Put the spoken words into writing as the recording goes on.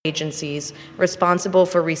agencies responsible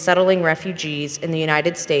for resettling refugees in the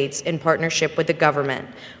United States in partnership with the government,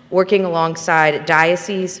 working alongside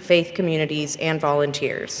dioceses, faith communities, and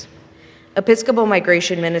volunteers. Episcopal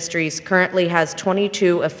Migration Ministries currently has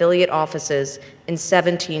 22 affiliate offices in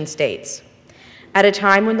 17 states. At a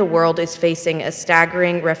time when the world is facing a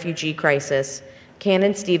staggering refugee crisis,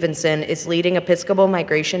 Canon Stevenson is leading Episcopal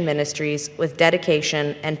Migration Ministries with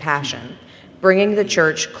dedication and passion, bringing the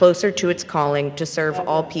church closer to its calling to serve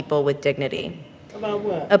all people with dignity.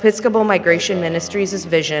 Episcopal Migration Ministries'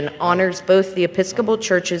 vision honors both the Episcopal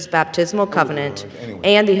Church's baptismal covenant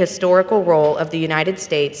and the historical role of the United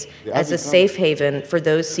States as a safe haven for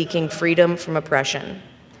those seeking freedom from oppression.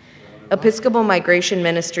 Episcopal Migration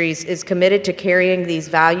Ministries is committed to carrying these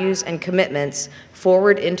values and commitments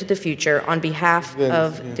forward into the future on behalf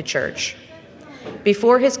of the Church.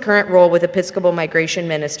 Before his current role with Episcopal Migration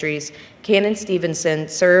Ministries, Canon Stevenson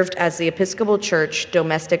served as the Episcopal Church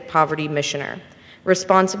Domestic Poverty Missioner,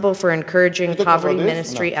 responsible for encouraging poverty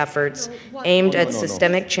ministry efforts aimed at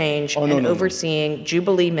systemic change and overseeing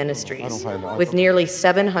Jubilee Ministries, with nearly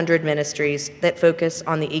 700 ministries that focus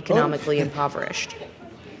on the economically impoverished.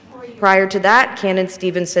 Prior to that, Canon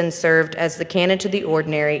Stevenson served as the Canon to the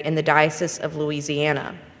Ordinary in the Diocese of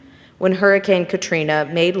Louisiana. When Hurricane Katrina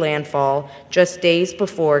made landfall just days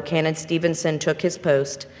before Canon Stevenson took his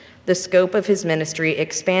post, the scope of his ministry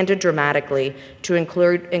expanded dramatically to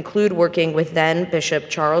include working with then Bishop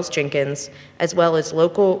Charles Jenkins, as well as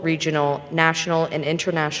local, regional, national, and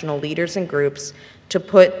international leaders and groups to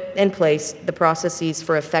put in place the processes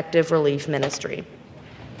for effective relief ministry.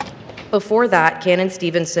 Before that, Canon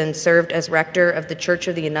Stevenson served as rector of the Church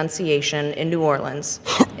of the Annunciation in New Orleans,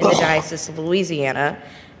 in the Diocese of Louisiana,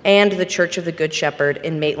 and the Church of the Good Shepherd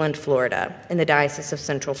in Maitland, Florida, in the Diocese of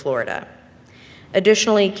Central Florida.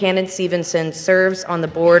 Additionally, Canon Stevenson serves on the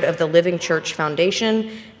board of the Living Church Foundation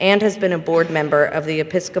and has been a board member of the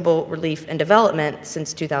Episcopal Relief and Development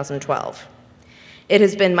since 2012. It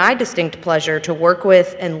has been my distinct pleasure to work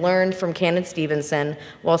with and learn from Canon Stevenson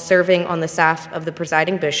while serving on the staff of the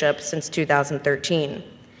presiding bishop since 2013.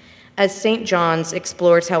 As St. John's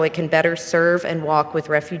explores how it can better serve and walk with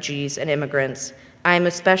refugees and immigrants, I am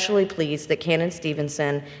especially pleased that Canon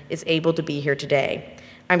Stevenson is able to be here today.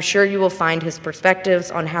 I'm sure you will find his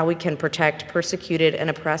perspectives on how we can protect persecuted and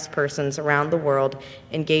oppressed persons around the world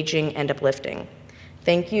engaging and uplifting.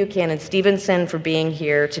 Thank you, Canon Stevenson, for being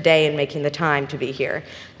here today and making the time to be here.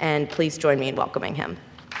 And please join me in welcoming him.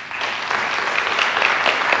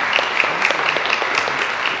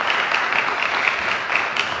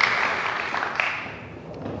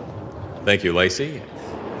 Thank you, Lacey.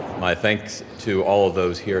 My thanks to all of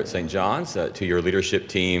those here at St. John's, to your leadership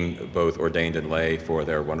team, both ordained and lay, for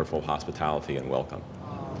their wonderful hospitality and welcome.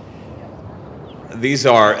 These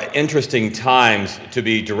are interesting times to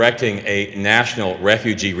be directing a national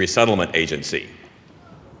refugee resettlement agency.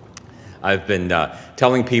 I've been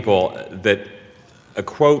telling people that a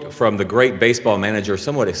quote from the great baseball manager,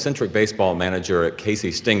 somewhat eccentric baseball manager, Casey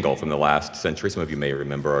Stengel from the last century. Some of you may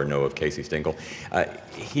remember or know of Casey Stengel.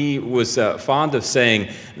 He was fond of saying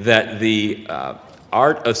that the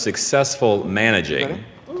art of successful managing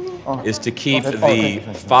is to keep the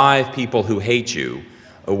 5 people who hate you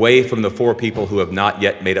away from the 4 people who have not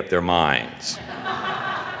yet made up their minds.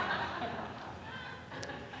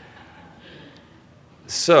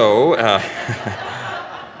 So,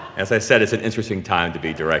 as I said, it's an interesting time to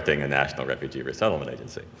be directing a national refugee resettlement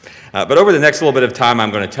agency. But over the next little bit of time,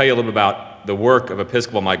 I'm going to tell you a little bit about the work of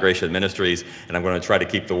Episcopal Migration Ministries, and I'm going to try to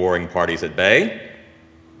keep the warring parties at bay.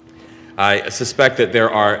 I suspect that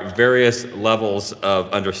there are various levels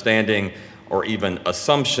of understanding or even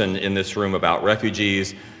assumption in this room about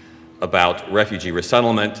refugees, about refugee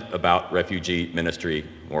resettlement, about refugee ministry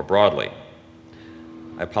more broadly.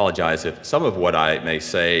 I apologize if some of what I may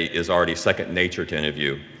say is already second nature to any of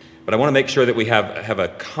you, but I want to make sure that we have a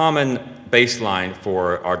common baseline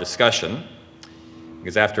for our discussion,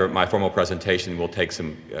 because after my formal presentation, we'll take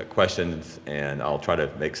some questions and I'll try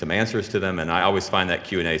to make some answers to them, and I always find that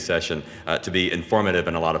Q&A session to be informative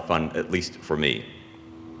and a lot of fun, at least for me.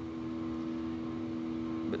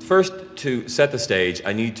 But first, to set the stage,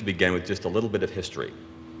 I need to begin with just a little bit of history.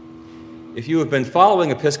 If you have been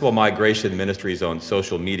following Episcopal Migration Ministries on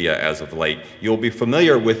social media as of late, you'll be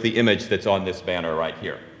familiar with the image that's on this banner right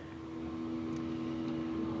here.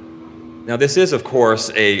 Now, this is, of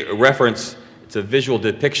course, a reference, it's a visual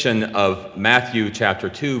depiction of Matthew chapter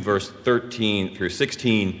 2, verse 13 through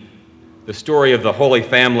 16, the story of the Holy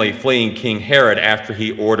Family fleeing King Herod after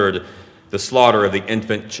he ordered the slaughter of the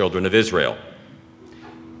infant children of Israel.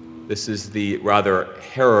 This is the rather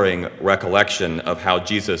harrowing recollection of how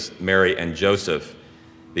Jesus, Mary, and Joseph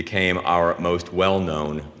became our most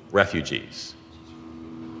well-known refugees.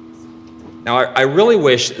 Now, I really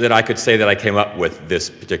wish that I could say that I came up with this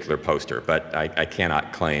particular poster, but I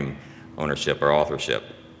cannot claim ownership or authorship.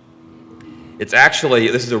 This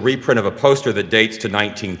is a reprint of a poster that dates to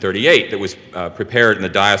 1938 that was prepared in the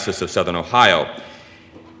Diocese of Southern Ohio.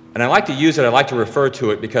 And I like to use it, I like to refer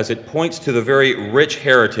to it because it points to the very rich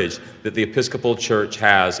heritage that the Episcopal Church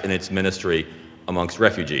has in its ministry amongst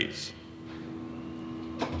refugees.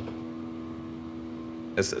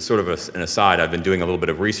 As sort of an aside, I've been doing a little bit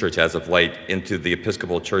of research as of late into the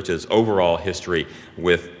Episcopal Church's overall history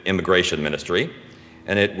with immigration ministry.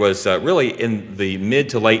 And it was really in the mid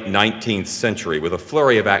to late 19th century, with a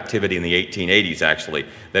flurry of activity in the 1880s actually,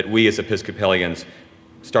 that we as Episcopalians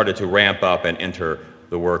started to ramp up and enter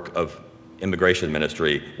the work of immigration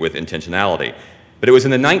ministry with intentionality. But it was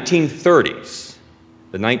in the 1930s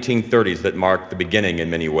that marked the beginning in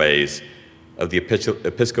many ways of the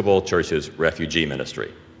Episcopal Church's refugee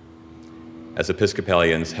ministry, as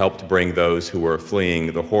Episcopalians helped bring those who were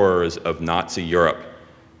fleeing the horrors of Nazi Europe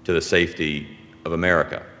to the safety of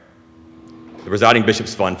America. The Presiding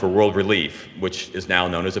Bishops Fund for World Relief, which is now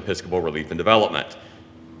known as Episcopal Relief and Development,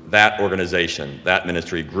 that organization, that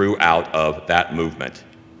ministry grew out of that movement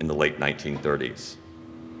in the late 1930s.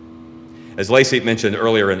 As Lacey mentioned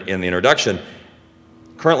earlier in the introduction,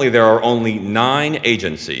 currently there are only 9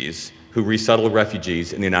 agencies who resettle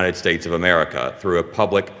refugees in the United States of America through a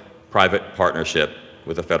public-private partnership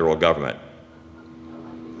with the federal government.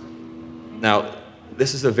 Now,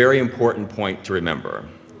 this is a very important point to remember.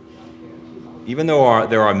 Even though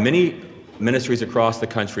there are many ministries across the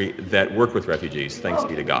country that work with refugees, thanks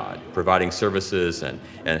be to God, providing services and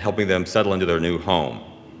helping them settle into their new home,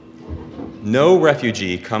 no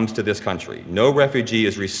refugee comes to this country. No refugee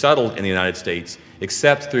is resettled in the United States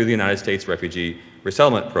except through the United States Refugee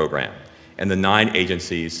Resettlement Program and the 9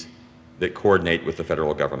 agencies that coordinate with the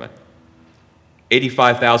federal government.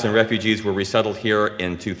 85,000 refugees were resettled here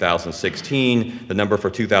in 2016. The number for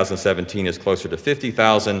 2017 is closer to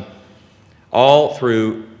 50,000, all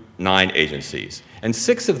through 9 agencies. And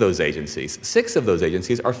 6 of those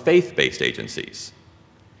agencies are faith-based agencies.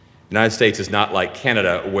 The United States is not like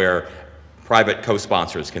Canada, where private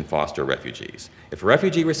co-sponsors can foster refugees. If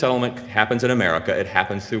refugee resettlement happens in America, it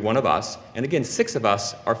happens through one of us, and again, 6 of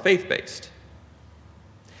us are faith-based.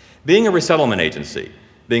 Being a resettlement agency,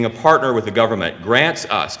 being a partner with the government, grants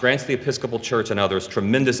the Episcopal Church and others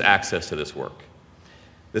tremendous access to this work.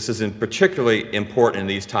 This is particularly important in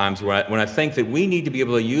these times when I think that we need to be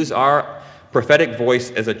able to use our prophetic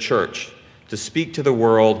voice as a church to speak to the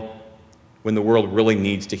world when the world really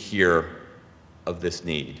needs to hear of this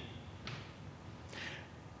need.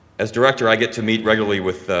 As director, I get to meet regularly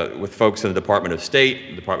with folks in the Department of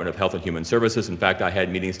State, the Department of Health and Human Services. In fact, I had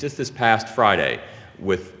meetings just this past Friday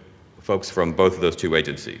with folks from both of those 2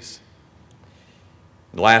 agencies.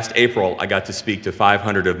 Last April, I got to speak to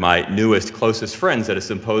 500 of my newest, closest friends at a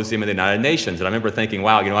symposium in the United Nations. And I remember thinking,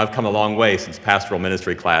 wow, I've come a long way since pastoral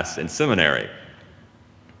ministry class in seminary.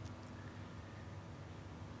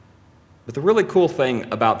 But the really cool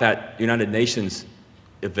thing about that United Nations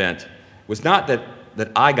event was not that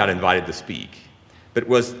I got invited to speak, but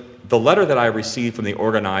was the letter that I received from the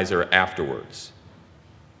organizer afterwards.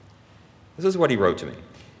 This is what he wrote to me.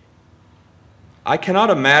 I cannot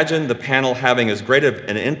imagine the panel having as great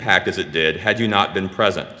an impact as it did had you not been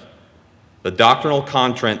present. The doctrinal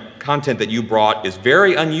content that you brought is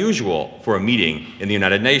very unusual for a meeting in the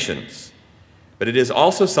United Nations, but it is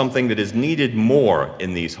also something that is needed more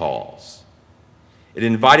in these halls. It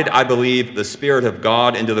invited, I believe, the Spirit of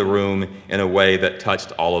God into the room in a way that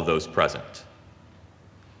touched all of those present.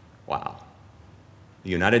 Wow. The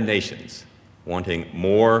United Nations wanting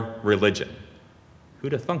more religion.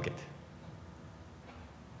 Who'd have thunk it?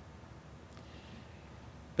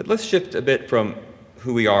 But let's shift a bit from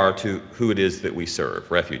who we are to who it is that we serve,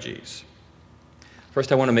 refugees.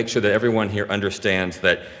 First, I want to make sure that everyone here understands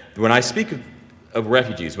that when I speak of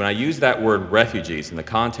refugees, when I use that word refugees in the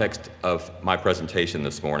context of my presentation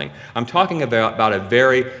this morning, I'm talking about a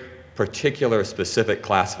very particular, specific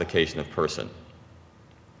classification of person.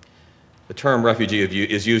 The term refugee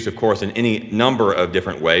is used, of course, in any number of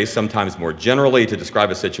different ways, sometimes more generally to describe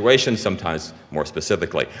a situation, sometimes more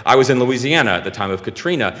specifically. I was in Louisiana at the time of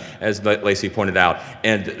Katrina, as Lacey pointed out,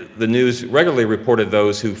 and the news regularly reported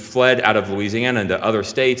those who fled out of Louisiana into other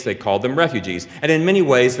states. They called them refugees, and in many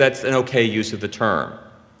ways that's an okay use of the term.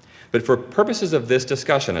 But for purposes of this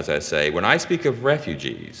discussion, as I say, when I speak of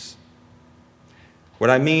refugees, what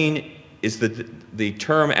I mean is the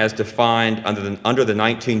term as defined under the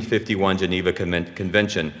 1951 Geneva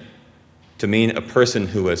Convention to mean a person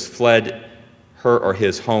who has fled her or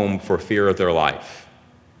his home for fear of their life.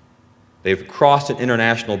 They've crossed an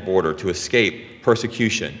international border to escape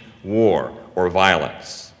persecution, war, or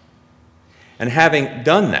violence. And having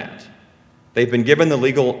done that, they've been given the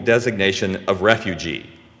legal designation of refugee,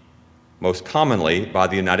 most commonly by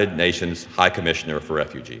the United Nations High Commissioner for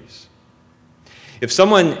Refugees. If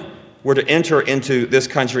someone were to enter into this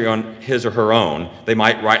country on his or her own, they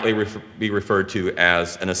might rightly be referred to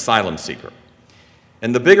as an asylum seeker.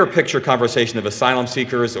 And the bigger picture conversation of asylum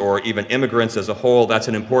seekers or even immigrants as a whole, that's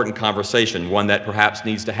an important conversation, one that perhaps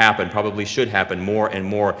needs to happen, probably should happen more and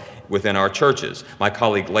more within our churches. My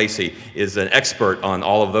colleague Lacey is an expert on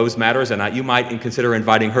all of those matters, and you might consider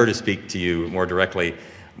inviting her to speak to you more directly,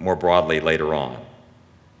 more broadly later on.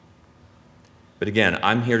 But again,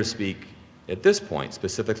 I'm here to speak at this point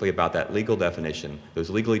specifically about that legal definition, those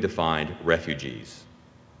legally defined refugees.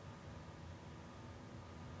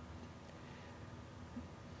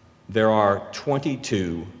 There are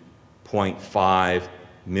 22.5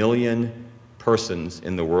 million persons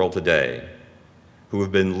in the world today who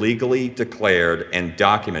have been legally declared and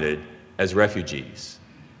documented as refugees.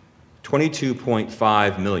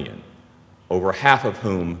 22.5 million, over half of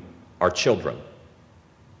whom are children.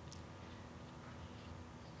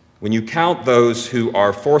 When you count those who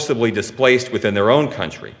are forcibly displaced within their own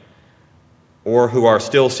country, or who are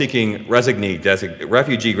still seeking refugee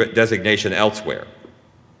designation elsewhere,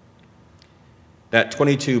 that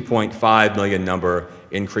 22.5 million number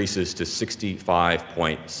increases to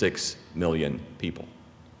 65.6 million people.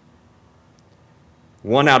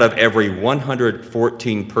 1 out of every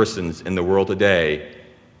 114 persons in the world today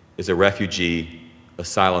is a refugee,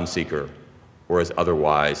 asylum seeker, or is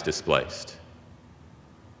otherwise displaced.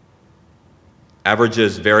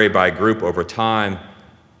 Averages vary by group over time,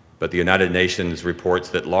 but the United Nations reports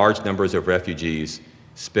that large numbers of refugees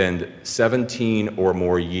spend 17 or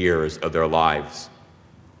more years of their lives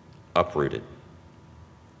uprooted.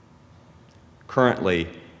 Currently,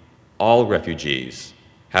 all refugees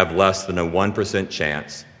have less than a 1%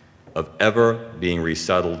 chance of ever being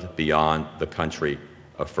resettled beyond the country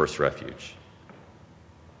of first refuge.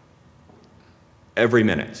 Every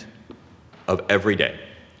minute of every day,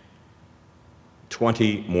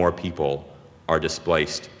 20 more people are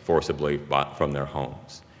displaced forcibly from their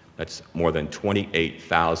homes. That's more than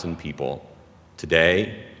 28,000 people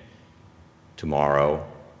today, tomorrow,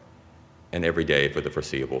 and every day for the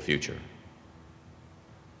foreseeable future.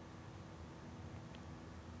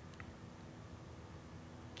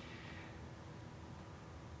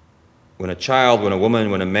 When a child, when a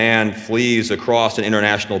woman, when a man flees across an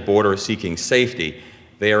international border seeking safety,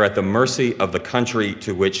 they are at the mercy of the country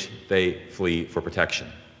to which they flee for protection.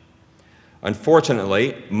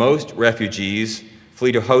 Unfortunately, most refugees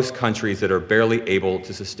flee to host countries that are barely able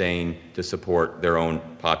to support their own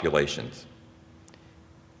populations.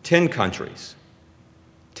 10 countries,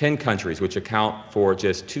 which account for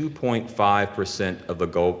just 2.5% of the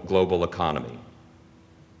global economy.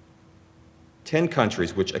 10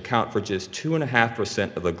 countries, which account for just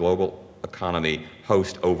 2.5% of the global economy,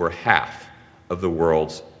 host over half of the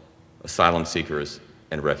world's asylum seekers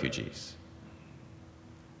and refugees.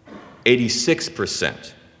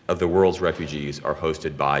 86% of the world's refugees are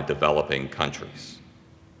hosted by developing countries.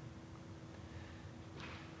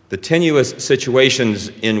 The tenuous situations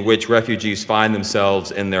in which refugees find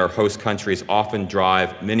themselves in their host countries often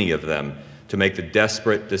drive many of them to make the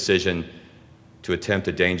desperate decision to attempt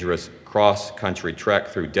a dangerous cross-country trek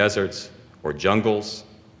through deserts or jungles,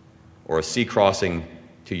 or a sea crossing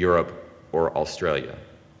to Europe or Australia.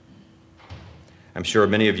 I'm sure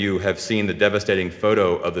many of you have seen the devastating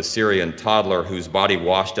photo of the Syrian toddler whose body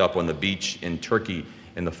washed up on the beach in Turkey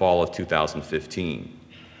in the fall of 2015.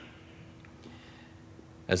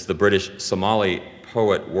 As the British Somali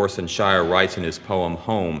poet Warsan Shire writes in his poem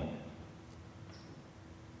Home,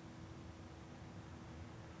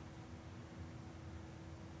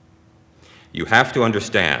 "You have to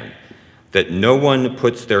understand that no one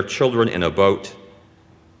puts their children in a boat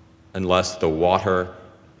unless the water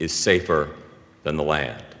is safer than the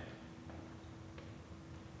land."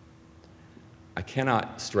 I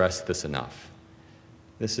cannot stress this enough.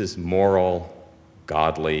 This is moral,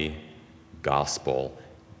 godly, gospel,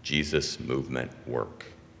 Jesus movement work.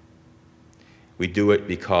 We do it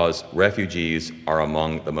because refugees are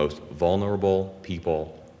among the most vulnerable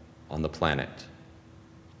people on the planet.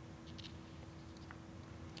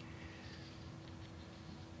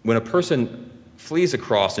 When a person flees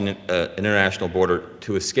across an international border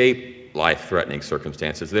to escape life-threatening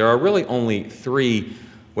circumstances, there are really only three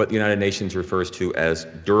what the United Nations refers to as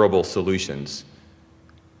durable solutions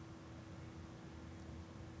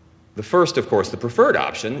The first, of course, the preferred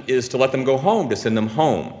option, is to let them go home, to send them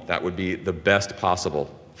home. That would be the best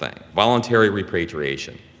possible thing. Voluntary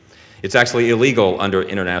repatriation. It's actually illegal under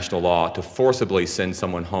international law to forcibly send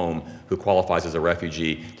someone home who qualifies as a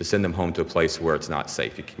refugee, to send them home to a place where it's not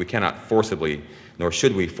safe. We cannot forcibly, nor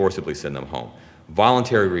should we forcibly send them home.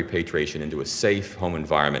 Voluntary repatriation into a safe home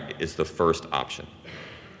environment is the first option.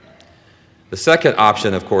 The second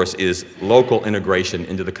option, of course, is local integration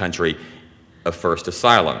into the country of first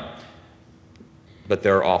asylum. But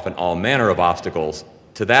there are often all manner of obstacles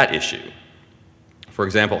to that issue. For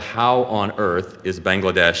example, how on earth is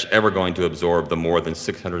Bangladesh ever going to absorb the more than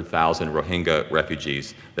 600,000 Rohingya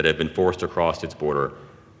refugees that have been forced across its border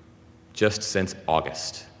just since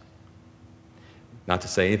August? Not to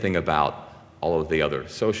say anything about all of the other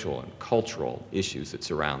social and cultural issues that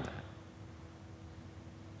surround that.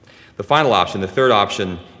 The final option, the third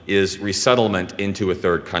option, is resettlement into a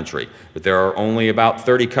third country. But there are only about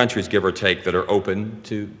 30 countries, give or take, that are open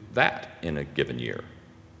to that in a given year.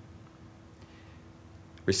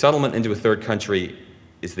 Resettlement into a third country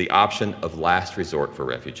is the option of last resort for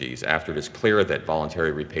refugees after it is clear that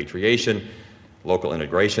voluntary repatriation, local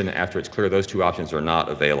integration, after it's clear those two options are not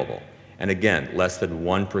available. And again, less than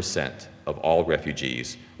 1% of all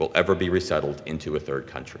refugees will ever be resettled into a third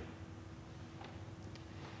country.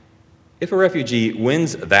 If a refugee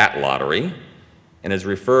wins that lottery and is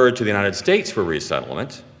referred to the United States for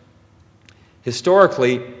resettlement,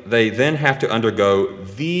 historically, they then have to undergo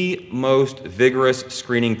the most vigorous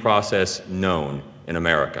screening process known in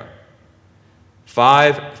America.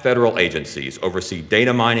 5 federal agencies oversee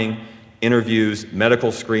data mining, interviews,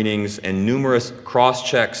 medical screenings, and numerous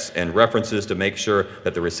cross-checks and references to make sure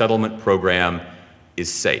that the resettlement program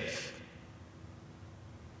is safe.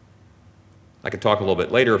 I can talk a little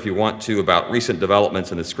bit later if you want to about recent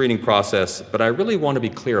developments in the screening process, but I really want to be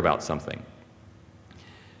clear about something.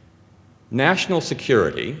 National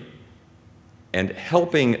security and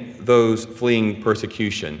helping those fleeing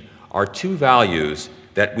persecution are two values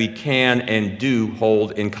that we can and do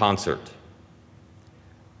hold in concert.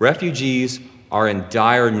 Refugees are in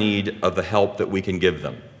dire need of the help that we can give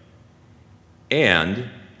them. And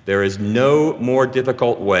there is no more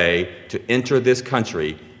difficult way to enter this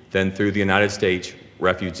country than through the United States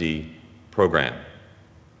refugee program.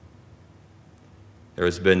 There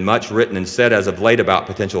has been much written and said as of late about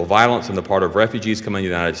potential violence on the part of refugees coming to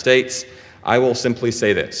the United States. I will simply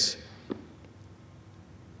say this.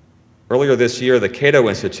 Earlier this year, the Cato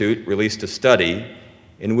Institute released a study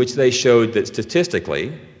in which they showed that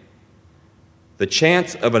statistically, the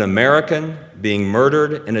chance of an American being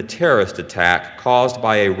murdered in a terrorist attack caused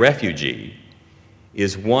by a refugee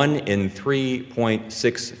is 1 in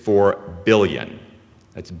 3.64 billion.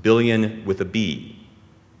 That's billion with a B.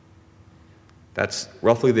 That's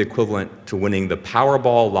roughly the equivalent to winning the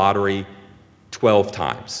Powerball lottery 12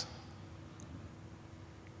 times.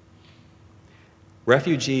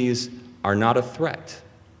 Refugees are not a threat.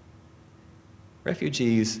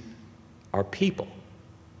 Refugees are people.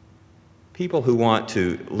 People who want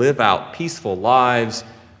to live out peaceful lives,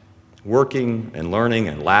 working and learning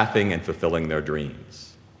and laughing and fulfilling their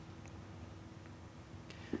dreams.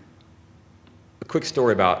 A quick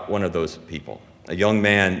story about one of those people, a young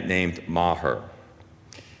man named Maher.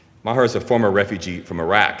 Maher is a former refugee from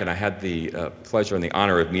Iraq, and I had the pleasure and the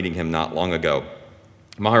honor of meeting him not long ago.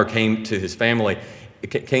 Maher came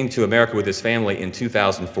to America with his family in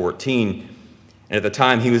 2014, and at the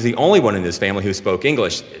time he was the only one in his family who spoke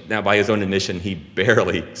English. Now, by his own admission, he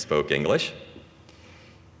barely spoke English.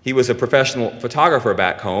 He was a professional photographer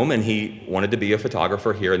back home, and he wanted to be a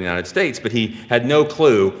photographer here in the United States, but he had no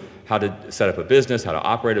clue how to set up a business, how to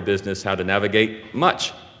operate a business, how to navigate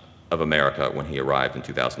much of America when he arrived in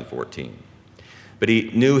 2014. But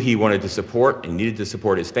he knew he wanted to support and needed to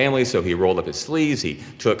support his family, so he rolled up his sleeves, he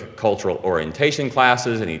took cultural orientation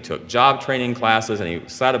classes, and he took job training classes, and he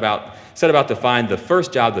set about to find the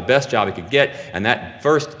first job, the best job he could get, and that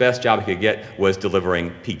first best job he could get was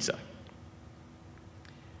delivering pizza.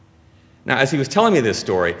 Now, as he was telling me this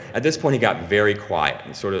story, at this point he got very quiet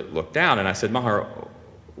and sort of looked down, and I said, Maher,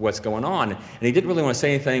 what's going on? And he didn't really want to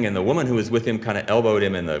say anything, and the woman who was with him kind of elbowed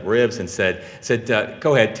him in the ribs and said,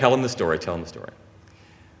 go ahead, tell him the story.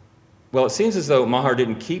 Well, it seems as though Maher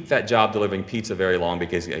didn't keep that job delivering pizza very long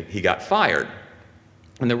because he got fired.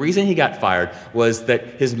 And the reason he got fired was that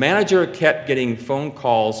his manager kept getting phone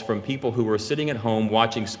calls from people who were sitting at home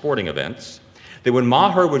watching sporting events, that when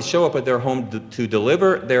Maher would show up at their home to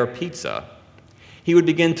deliver their pizza, he would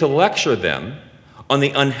begin to lecture them on the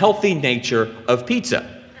unhealthy nature of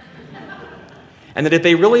pizza. And that if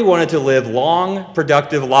they really wanted to live long,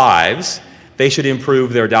 productive lives, they should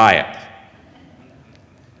improve their diet.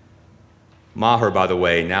 Maher, by the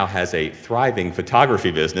way, now has a thriving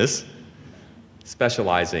photography business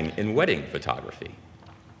specializing in wedding photography.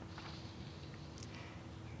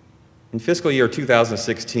 In fiscal year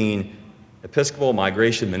 2016, Episcopal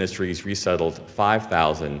Migration Ministries resettled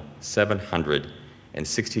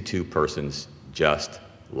 5,762 persons just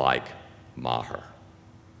like Maher.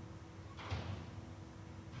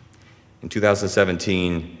 In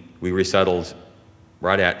 2017, we resettled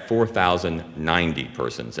right at 4,090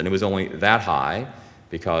 persons, and it was only that high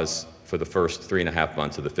because for the first 3.5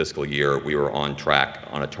 months of the fiscal year, we were on track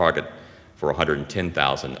on a target for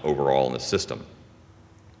 110,000 overall in the system.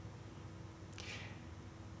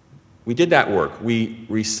 We did that work. We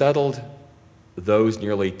resettled those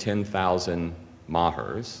nearly 10,000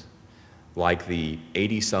 Mahers, like the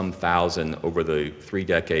 80-some thousand over the 3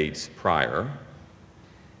 decades prior.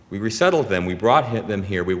 We resettled them, we brought them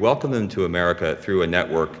here, we welcomed them to America through a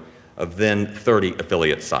network of then 30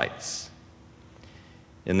 affiliate sites.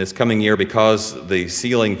 In this coming year, because the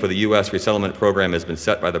ceiling for the U.S. resettlement program has been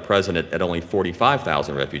set by the President at only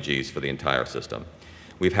 45,000 refugees for the entire system,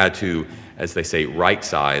 we've had to, as they say,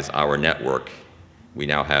 right-size our network. We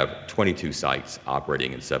now have 22 sites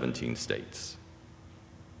operating in 17 states.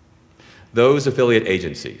 Those affiliate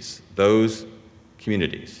agencies, those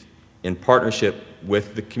communities, in partnership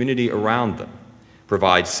with the community around them,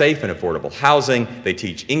 provide safe and affordable housing, they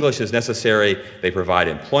teach English as necessary, they provide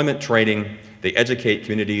employment training, they educate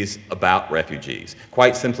communities about refugees.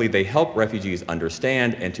 Quite simply, they help refugees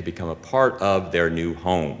understand and to become a part of their new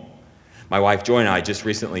home. My wife Joy and I just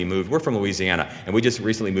recently moved, we're from Louisiana, and we just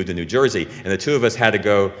recently moved to New Jersey, and the two of us had to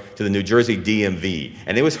go to the New Jersey DMV,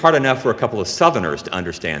 and it was hard enough for a couple of Southerners to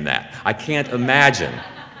understand that. I can't imagine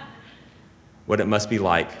what it must be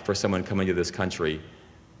like for someone coming to this country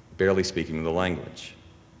barely speaking the language.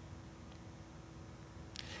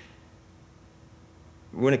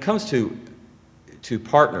 When it comes to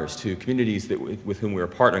partners, to communities with whom we are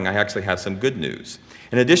partnering, I actually have some good news.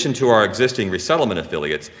 In addition to our existing resettlement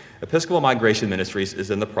affiliates, Episcopal Migration Ministries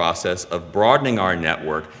is in the process of broadening our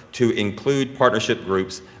network to include partnership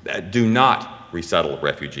groups that do not resettle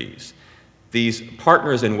refugees. These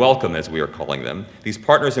partners in welcome, as we are calling them, these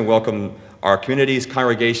partners in welcome are communities,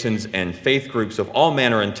 congregations, and faith groups of all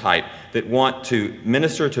manner and type that want to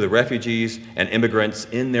minister to the refugees and immigrants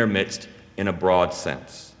in their midst in a broad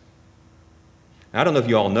sense. Now, I don't know if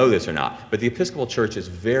you all know this or not, but the Episcopal Church is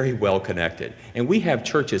very well connected, and we have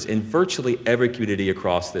churches in virtually every community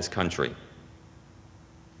across this country.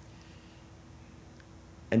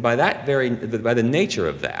 And by the nature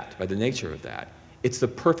of that, it's the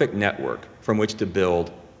perfect network from which to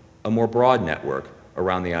build a more broad network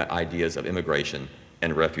around the ideas of immigration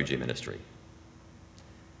and refugee ministry.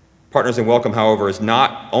 Partners in Welcome, however, is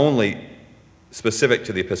not only specific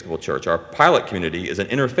to the Episcopal Church. Our pilot community is an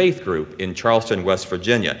interfaith group in Charleston, West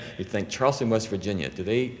Virginia. You'd think, Charleston, West Virginia,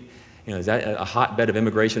 is that a hotbed of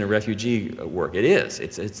immigration and refugee work? It is.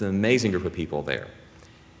 It's an amazing group of people there.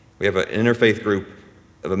 We have an interfaith group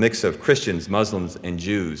of a mix of Christians, Muslims, and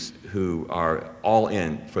Jews who are all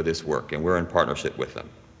in for this work, and we're in partnership with them.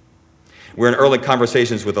 We're in early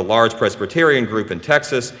conversations with a large Presbyterian group in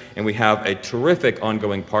Texas, and we have a terrific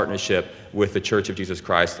ongoing partnership with the Church of Jesus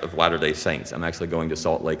Christ of Latter-day Saints. I'm actually going to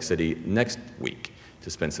Salt Lake City next week to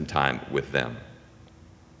spend some time with them.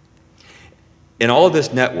 In all of this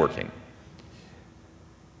networking,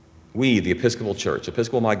 we, the Episcopal Church,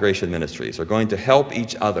 Episcopal Migration Ministries, are going to help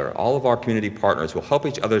each other. All of our community partners will help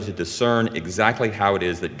each other to discern exactly how it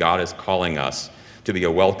is that God is calling us to be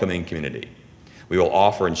a welcoming community. We will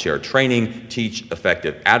offer and share training, teach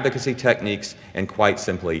effective advocacy techniques, and quite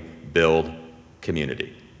simply, build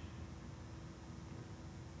community.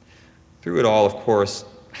 Through it all, of course,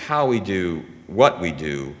 how we do what we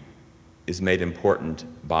do is made important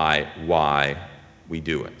by why we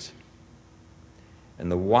do it.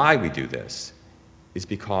 And the why we do this is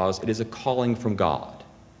because it is a calling from God,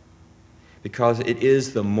 because it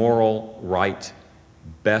is the moral, right,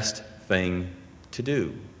 best thing to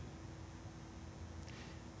do.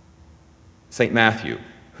 St. Matthew,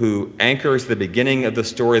 who anchors the beginning of the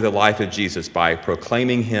story of the life of Jesus by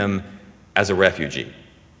proclaiming him as a refugee.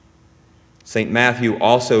 St. Matthew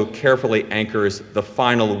also carefully anchors the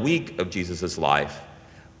final week of Jesus' life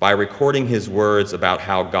by recording his words about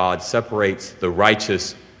how God separates the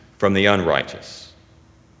righteous from the unrighteous.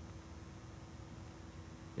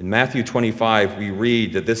 In Matthew 25, we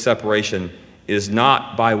read that this separation is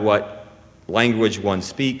not by what language one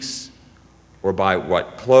speaks, or by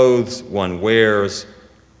what clothes one wears,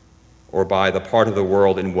 or by the part of the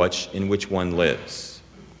world in which one lives.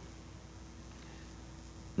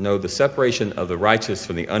 No, the separation of the righteous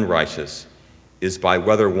from the unrighteous is by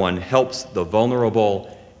whether one helps the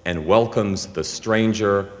vulnerable and welcomes the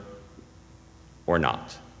stranger or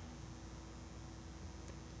not.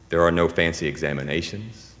 There are no fancy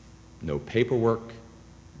examinations, no paperwork,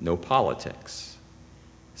 no politics.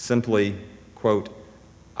 Simply, quote,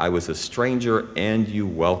 "I was a stranger and you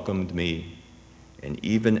welcomed me, and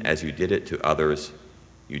even as you did it to others,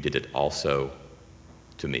 you did it also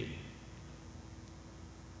to me."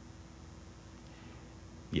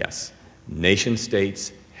 Yes, nation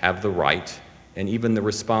states have the right and even the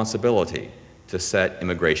responsibility to set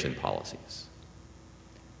immigration policies.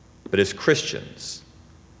 But as Christians,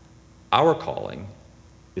 our calling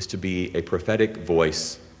is to be a prophetic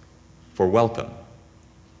voice for welcome.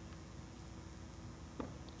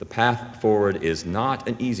 The path forward is not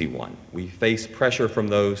an easy one. We face pressure from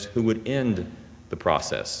those who would end the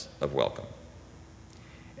process of welcome.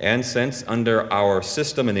 And since under our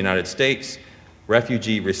system in the United States,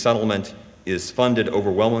 refugee resettlement is funded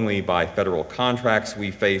overwhelmingly by federal contracts, we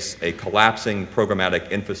face a collapsing programmatic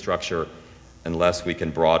infrastructure unless we can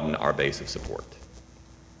broaden our base of support.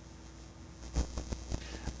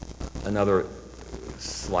 Another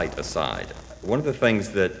slight aside. One of the things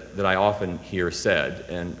that I often hear said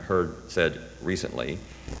and heard said recently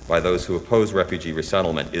by those who oppose refugee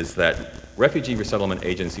resettlement is that refugee resettlement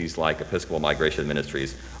agencies like Episcopal Migration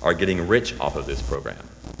Ministries are getting rich off of this program.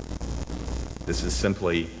 This is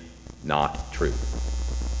simply not true.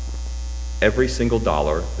 Every single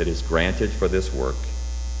dollar that is granted for this work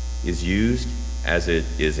is used as it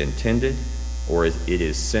is intended or as it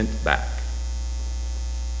is sent back.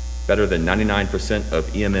 Better than 99%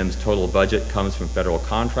 of EMM's total budget comes from federal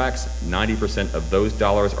contracts. 90% of those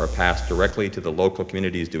dollars are passed directly to the local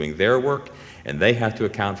communities doing their work, and they have to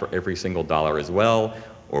account for every single dollar as well,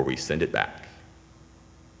 or we send it back.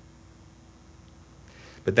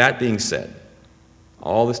 But that being said,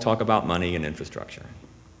 all this talk about money and infrastructure,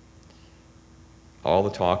 all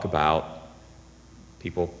the talk about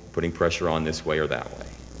people putting pressure on this way or that way,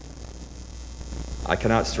 I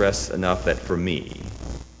cannot stress enough that for me,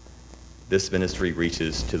 this ministry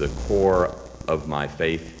reaches to the core of my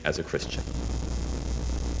faith as a Christian.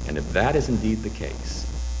 And if that is indeed the case,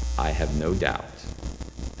 I have no doubt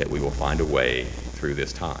that we will find a way through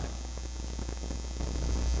this time.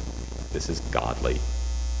 This is godly,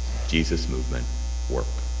 Jesus movement work.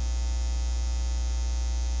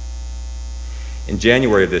 In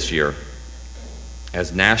January of this year,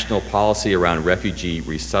 as national policy around refugee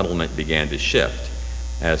resettlement began to shift,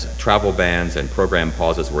 as travel bans and program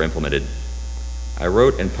pauses were implemented, I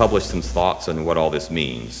wrote and published some thoughts on what all this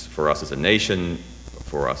means for us as a nation,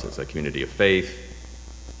 for us as a community of faith,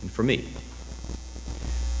 and for me.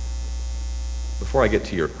 Before I get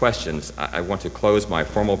to your questions, I want to close my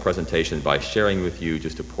formal presentation by sharing with you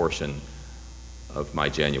just a portion of my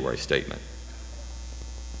January statement.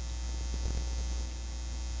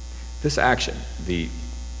 This action, the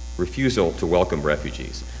refusal to welcome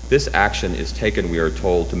refugees, this action is taken, we are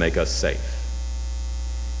told, to make us safe.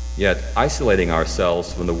 Yet, isolating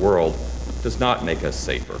ourselves from the world does not make us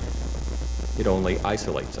safer. It only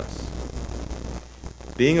isolates us.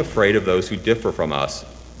 Being afraid of those who differ from us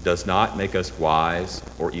does not make us wise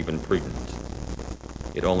or even prudent.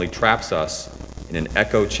 It only traps us in an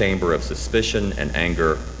echo chamber of suspicion and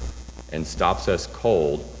anger and stops us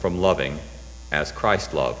cold from loving as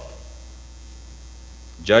Christ loved.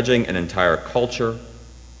 Judging an entire culture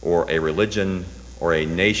or a religion or a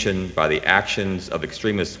nation by the actions of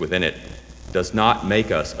extremists within it does not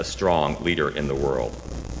make us a strong leader in the world.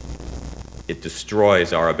 It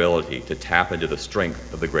destroys our ability to tap into the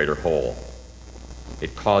strength of the greater whole.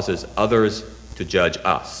 It causes others to judge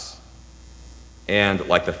us. And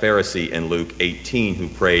like the Pharisee in Luke 18 who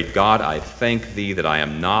prayed, "God, I thank thee that I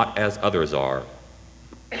am not as others are,"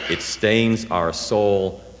 it stains our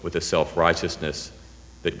soul with a self-righteousness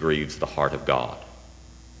that grieves the heart of God.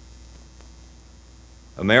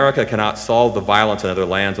 America cannot solve the violence in other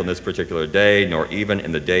lands on this particular day, nor even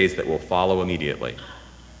in the days that will follow immediately.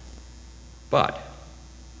 But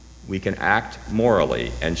we can act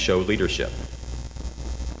morally and show leadership.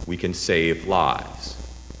 We can save lives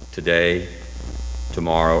today,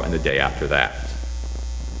 tomorrow, and the day after that.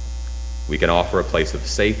 We can offer a place of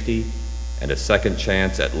safety and a second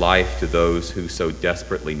chance at life to those who so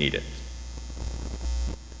desperately need it.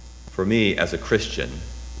 For me, as a Christian,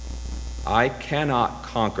 I cannot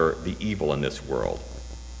conquer the evil in this world.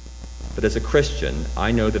 But as a Christian,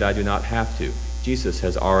 I know that I do not have to. Jesus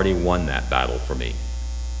has already won that battle for me.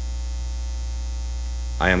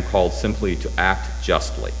 I am called simply to act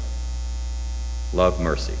justly, love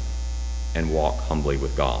mercy, and walk humbly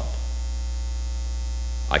with God.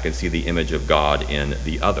 I can see the image of God in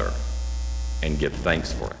the other and give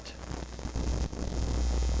thanks for it.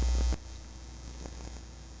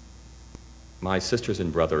 My sisters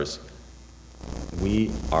and brothers,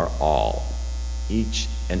 we are all, each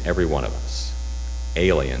and every one of us,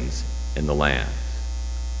 aliens in the land.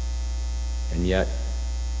 And yet,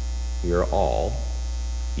 we are all,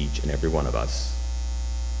 each and every one of us,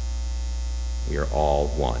 we are all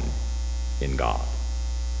one in God.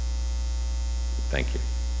 Thank you.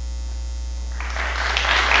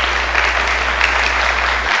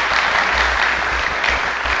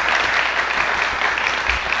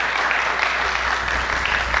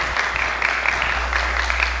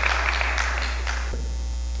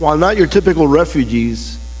 While not your typical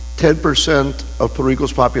refugees, 10% of Puerto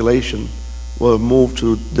Rico's population will have moved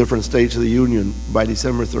to different states of the Union by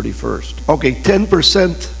December 31st. Okay,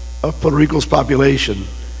 10% of Puerto Rico's population,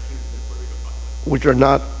 which are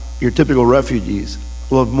not your typical refugees,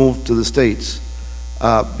 will have moved to the states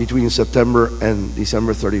between September and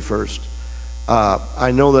December 31st.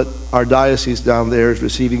 I know that our diocese down there is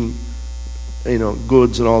receiving,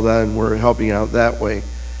 goods and all that, and we're helping out that way.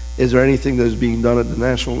 Is there anything that is being done at the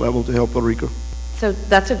national level to help Puerto Rico? So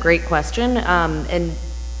that's a great question.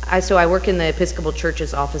 So I work in the Episcopal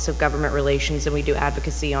Church's Office of Government Relations, and we do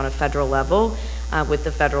advocacy on a federal level with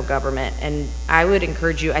the federal government. And I would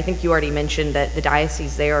encourage you, I think you already mentioned that the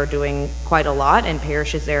diocese there are doing quite a lot, and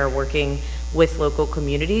parishes there are working with local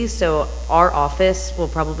communities. So our office will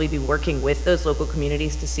probably be working with those local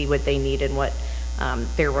communities to see what they need and what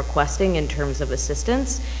they're requesting in terms of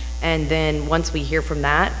assistance. And then once we hear from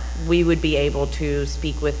that, we would be able to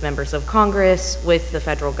speak with members of Congress, with the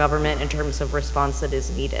federal government in terms of response that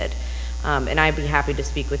is needed. And I'd be happy to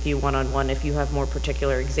speak with you one-on-one if you have more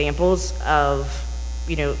particular examples of,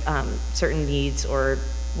 certain needs or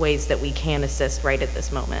ways that we can assist right at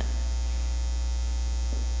this moment.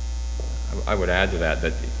 I would add to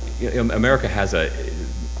that America has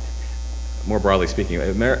more broadly speaking,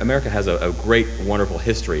 America has a great, wonderful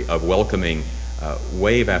history of welcoming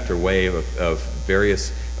wave after wave of various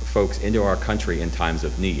folks into our country in times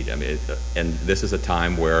of need. I mean, and this is a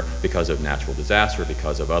time where, because of natural disaster,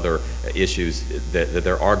 because of other issues, that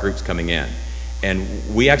there are groups coming in. And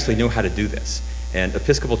we actually know how to do this. And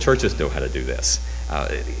Episcopal churches know how to do this.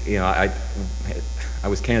 I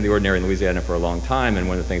was canon of the ordinary in Louisiana for a long time, and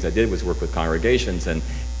one of the things I did was work with congregations,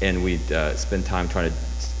 and we'd spend time trying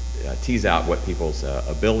to tease out what people's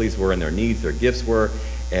abilities were and their needs, their gifts were.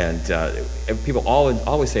 And people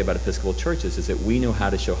always say about Episcopal churches is that we know how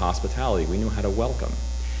to show hospitality, we know how to welcome.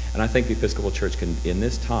 And I think the Episcopal Church can, in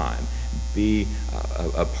this time, be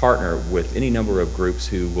a partner with any number of groups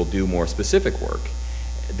who will do more specific work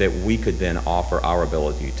that we could then offer our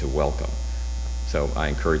ability to welcome. So I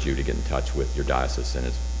encourage you to get in touch with your diocese, and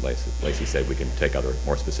as Lacey said, we can take other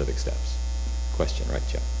more specific steps. Question, right,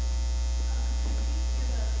 Jeff?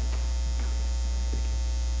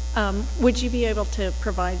 Would you be able to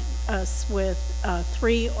provide us with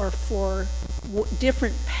 3 or 4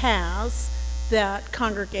 different paths that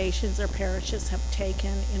congregations or parishes have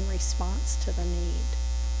taken in response to the need?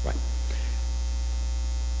 Right.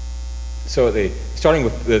 So starting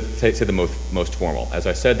with the most formal. As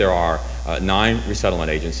I said, there are 9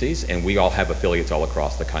 resettlement agencies, and we all have affiliates all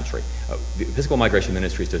across the country. The Episcopal Migration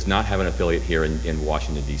Ministries does not have an affiliate here in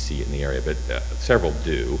Washington, D.C. in the area, but several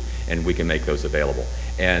do, and we can make those available.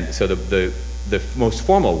 And so the most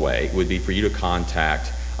formal way would be for you to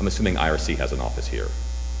contact, I'm assuming IRC has an office here.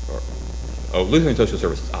 Lutheran Social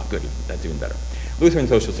Services. Good, that's even better. Lutheran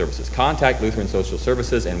Social Services. Contact Lutheran Social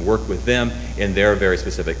Services and work with them in their very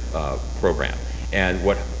specific program. And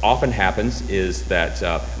what often happens is that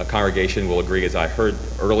a congregation will agree, as I heard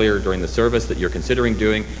earlier during the service that you're considering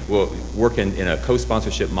doing, will work in a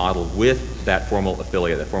co-sponsorship model with that formal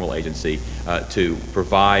affiliate, that formal agency, to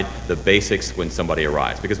provide the basics when somebody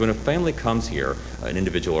arrives. Because when a family comes here, an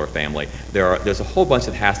individual or a family, there's a whole bunch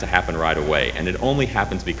that has to happen right away, and it only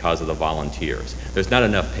happens because of the volunteers. There's not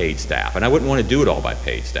enough paid staff, and I wouldn't want to do it all by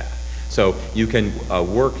paid staff. So you can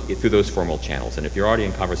work through those formal channels, and if you're already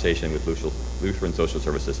in conversation with Lutheran Social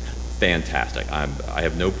Services, fantastic. I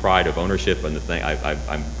have no pride of ownership in the thing.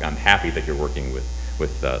 I'm happy that you're working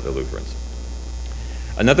with the Lutherans.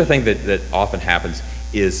 Another thing that often happens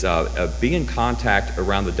is be in contact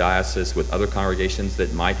around the diocese with other congregations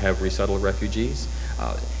that might have resettled refugees.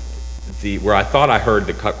 Where I thought I heard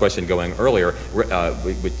the question going earlier,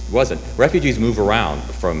 which wasn't. Refugees move around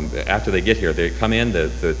from after they get here. They come in,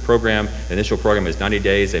 the initial program is 90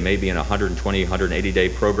 days. They may be in a 120, 180-day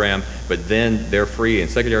program, but then they're free,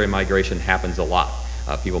 and secondary migration happens a lot.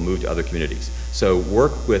 People move to other communities. So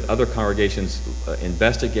work with other congregations,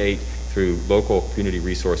 investigate through local community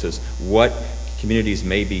resources what communities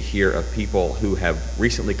may be here of people who have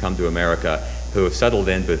recently come to America, who have settled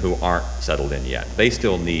in, but who aren't settled in yet. They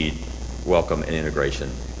still need welcome and integration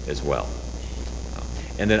as well.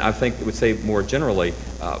 And then I think I would say more generally,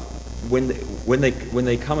 when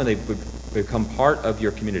they come and they become part of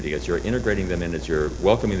your community, as you're integrating them in, as you're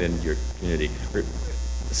welcoming them into your community,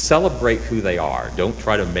 celebrate who they are. Don't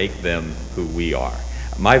try to make them who we are.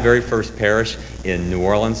 My very first parish in New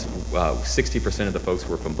Orleans, 60% of the folks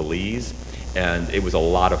were from Belize, and it was a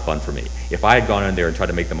lot of fun for me. If I had gone in there and tried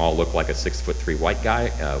to make them all look like a 6'3" white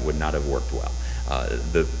guy, would not have worked well.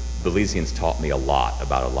 The Belizeans taught me a lot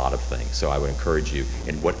about a lot of things, so I would encourage you,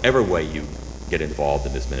 in whatever way you get involved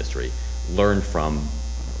in this ministry, learn from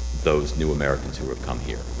those new Americans who have come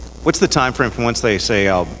here. What's the time frame from once they say,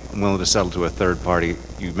 I'm willing to settle to a third party?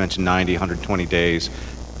 You mentioned 90, 120 days,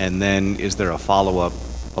 and then is there a follow-up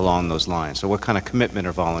along those lines? So what kind of commitment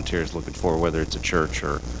are volunteers looking for, whether it's a church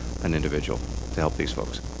or an individual, to help these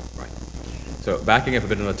folks? Right. So backing up a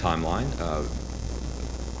bit on the timeline,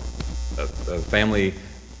 a family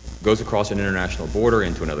goes across an international border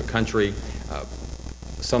into another country.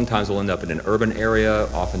 Sometimes we'll end up in an urban area.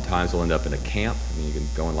 Oftentimes we'll end up in a camp. I mean, you can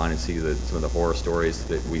go online and see some of the horror stories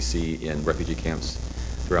that we see in refugee camps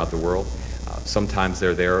throughout the world. Sometimes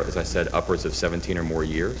they're there, as I said, upwards of 17 or more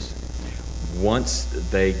years. Once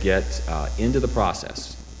they get into the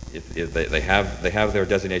process, if they have their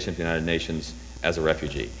designation to the United Nations as a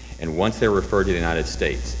refugee, and once they're referred to the United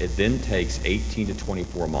States, it then takes 18 to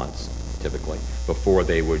 24 months, typically, before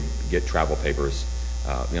they would get travel papers.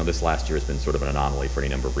 This last year has been sort of an anomaly for any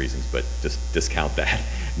number of reasons, but just discount that.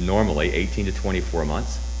 Normally, 18 to 24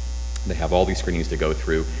 months. They have all these screenings to go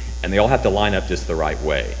through, and they all have to line up just the right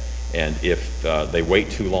way. And if they wait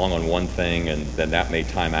too long on one thing, and then that may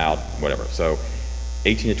time out, whatever. So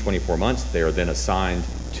 18 to 24 months, they are then assigned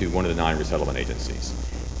to one of the 9 resettlement agencies.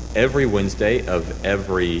 Every Wednesday of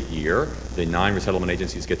every year, the 9 resettlement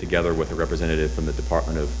agencies get together with a representative from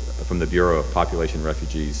the Bureau of Population,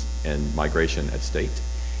 Refugees, and Migration at State,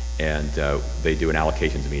 and they do an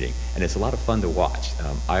allocations meeting. And it's a lot of fun to watch.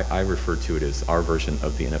 I refer to it as our version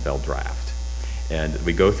of the NFL draft. And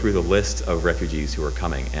we go through the list of refugees who are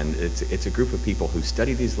coming, and it's a group of people who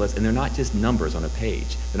study these lists, and they're not just numbers on a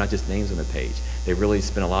page. They're not just names on a page. They really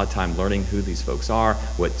spend a lot of time learning who these folks are,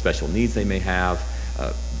 what special needs they may have.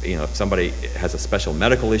 If somebody has a special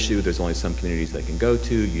medical issue, there's only some communities they can go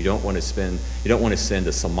to. You don't want to send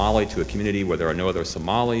a Somali to a community where there are no other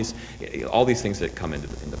Somalis. All these things that come into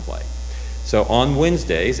play. So on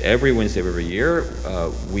Wednesdays, every Wednesday of every year,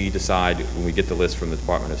 we decide, when we get the list from the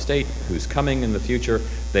Department of State, who's coming in the future.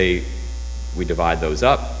 We divide those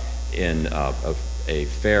up in a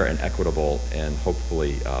fair and equitable and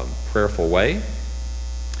hopefully prayerful way.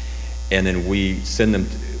 And then we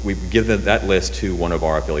give them that list to one of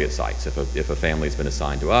our affiliate sites. If a family's been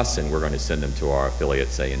assigned to us, and we're going to send them to our affiliate,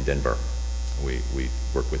 say in Denver, we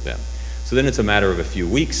work with them. So then it's a matter of a few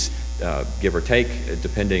weeks, give or take,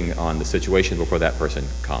 depending on the situation before that person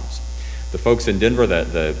comes. The folks in Denver,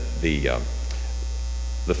 the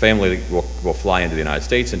family will fly into the United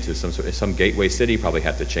States, into some gateway city, probably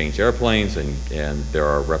have to change airplanes, and there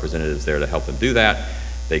are representatives there to help them do that.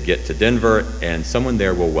 They get to Denver, and someone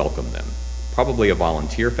there will welcome them. Probably a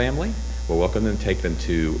volunteer family will welcome them, take them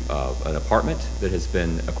to an apartment that has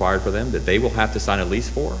been acquired for them that they will have to sign a lease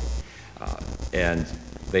for. And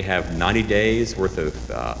they have 90 days worth of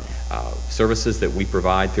services that we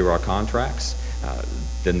provide through our contracts.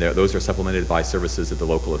 Then those are supplemented by services that the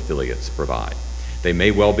local affiliates provide. They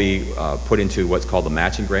may well be put into what's called the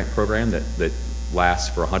matching grant program that lasts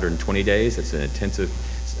for 120 days. It's an intensive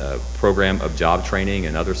program of job training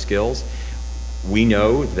and other skills. We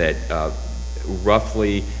know that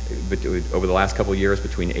roughly over the last couple of years,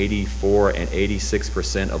 between 84 and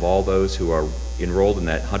 86% of all those who are enrolled in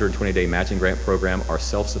that 120-day matching grant program are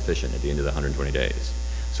self-sufficient at the end of the 120 days.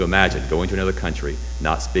 So imagine going to another country,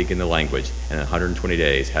 not speaking the language, and in 120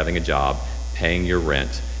 days having a job, paying your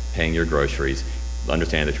rent, paying your groceries,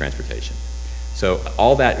 understanding the transportation. So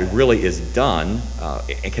all that really is done,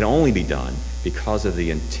 it can only be done because of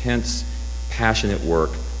the intense, passionate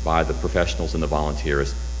work by the professionals and the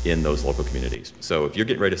volunteers in those local communities. So if you're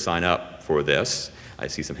getting ready to sign up for this, I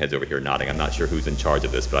see some heads over here nodding. I'm not sure who's in charge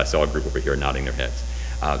of this, but I saw a group over here nodding their heads.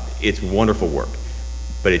 It's wonderful work,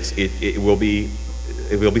 but it will be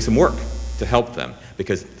some work to help them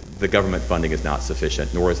because the government funding is not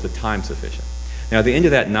sufficient, nor is the time sufficient. Now, at the end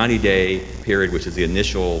of that 90-day period, which is the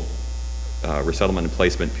initial resettlement and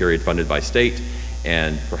placement period funded by state,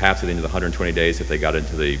 and perhaps at the end of the 120 days if they got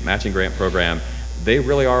into the matching grant program, they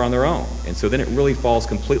really are on their own. And so then it really falls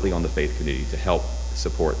completely on the faith community to help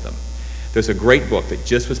support them. There's a great book that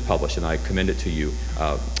just was published, and I commend it to you,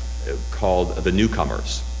 called The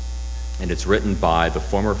Newcomers. And it's written by the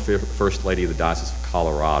former First Lady of the Diocese of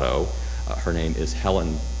Colorado. Her name is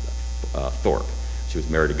Helen Thorpe. She was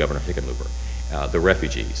married to Governor Hickenlooper. The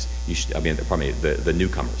refugees, the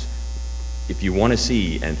newcomers. If you want to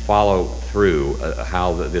see and follow through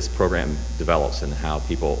how this program develops and how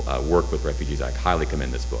people work with refugees, I highly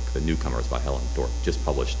commend this book, The Newcomers by Helen Thorpe, just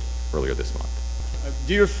published earlier this month. A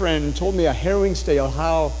dear friend told me a harrowing story of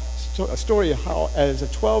how, as a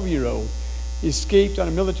 12-year-old, he escaped on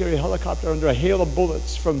a military helicopter under a hail of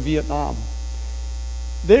bullets from Vietnam.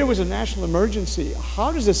 There was a national emergency.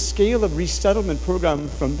 How does the scale of resettlement program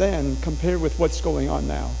from then compare with what's going on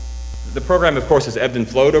now? The program, of course, has ebbed and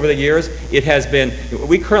flowed over the years. It has been,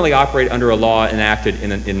 we currently operate under a law enacted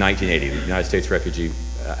in 1980. The United States Refugee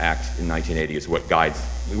Act in 1980 is what guides,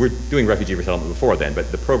 we were doing refugee resettlement before then,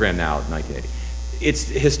 but the program now is 1980. It's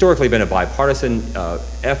historically been a bipartisan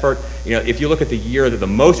effort. You know, if you look at the year that the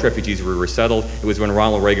most refugees were resettled, it was when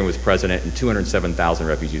Ronald Reagan was president, and 207,000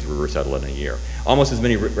 refugees were resettled in a year. Almost as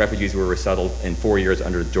many refugees were resettled in 4 years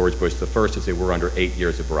under George Bush I as they were under 8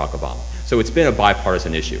 years of Barack Obama. So it's been a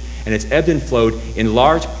bipartisan issue, and it's ebbed and flowed in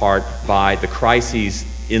large part by the crises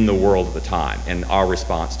in the world at the time and our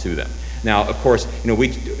response to them. Now, of course, you know,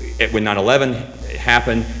 when 9/11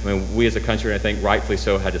 happened, I mean, we as a country, I think rightfully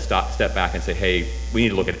so, had to step back and say, hey, we need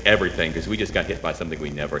to look at everything because we just got hit by something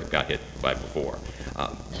we never got hit by before.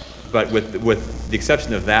 But with the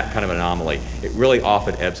exception of that kind of anomaly, it really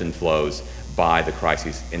often ebbs and flows by the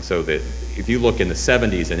crises. And so that if you look in the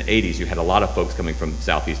 70s and 80s, you had a lot of folks coming from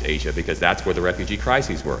Southeast Asia because that's where the refugee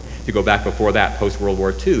crises were. If you go back before that, post-World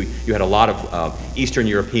War II, you had a lot of Eastern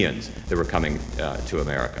Europeans that were coming to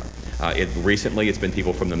America. Recently, it's been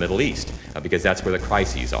people from the Middle East because that's where the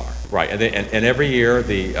crises are. Right, and every year,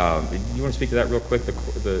 you want to speak to that real quick?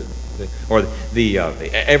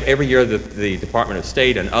 Every year, the Department of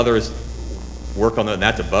State and others work on that, and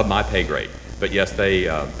that's above my pay grade. But yes,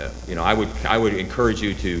 I would encourage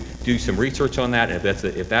you to do some research on that, and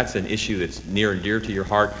if that's an issue that's near and dear to your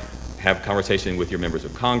heart, have a conversation with your members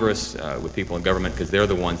of Congress, with people in government, because they're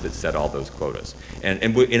the ones that set all those quotas. And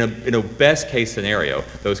in a best case scenario,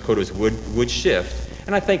 those quotas would shift,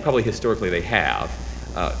 and I think probably historically they have,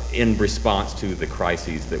 in response to the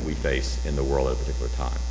crises that we face in the world at a particular time.